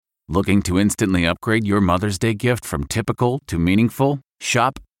Looking to instantly upgrade your Mother's Day gift from typical to meaningful?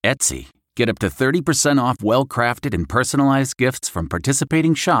 Shop Etsy. Get up to 30% off well-crafted and personalized gifts from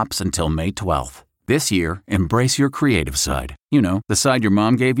participating shops until May 12th. This year, embrace your creative side. You know, the side your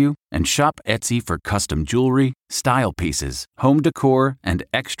mom gave you. And shop Etsy for custom jewelry, style pieces, home decor, and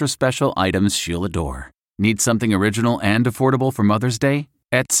extra special items she'll adore. Need something original and affordable for Mother's Day?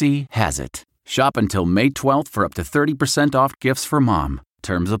 Etsy has it. Shop until May 12th for up to 30% off gifts for mom.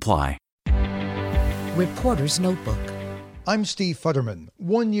 Terms apply. Reporter's Notebook. I'm Steve Futterman.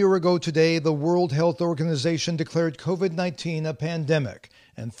 1 year ago today, the World Health Organization declared COVID-19 a pandemic,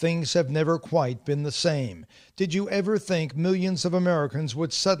 and things have never quite been the same. Did you ever think millions of Americans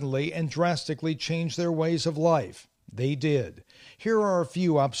would suddenly and drastically change their ways of life? They did. Here are a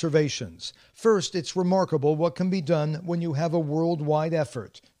few observations. First, it's remarkable what can be done when you have a worldwide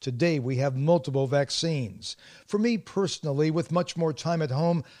effort. Today, we have multiple vaccines. For me personally, with much more time at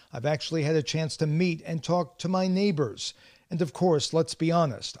home, I've actually had a chance to meet and talk to my neighbors. And of course, let's be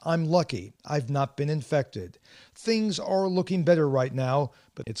honest, I'm lucky. I've not been infected. Things are looking better right now,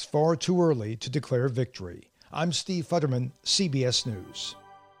 but it's far too early to declare victory. I'm Steve Futterman, CBS News.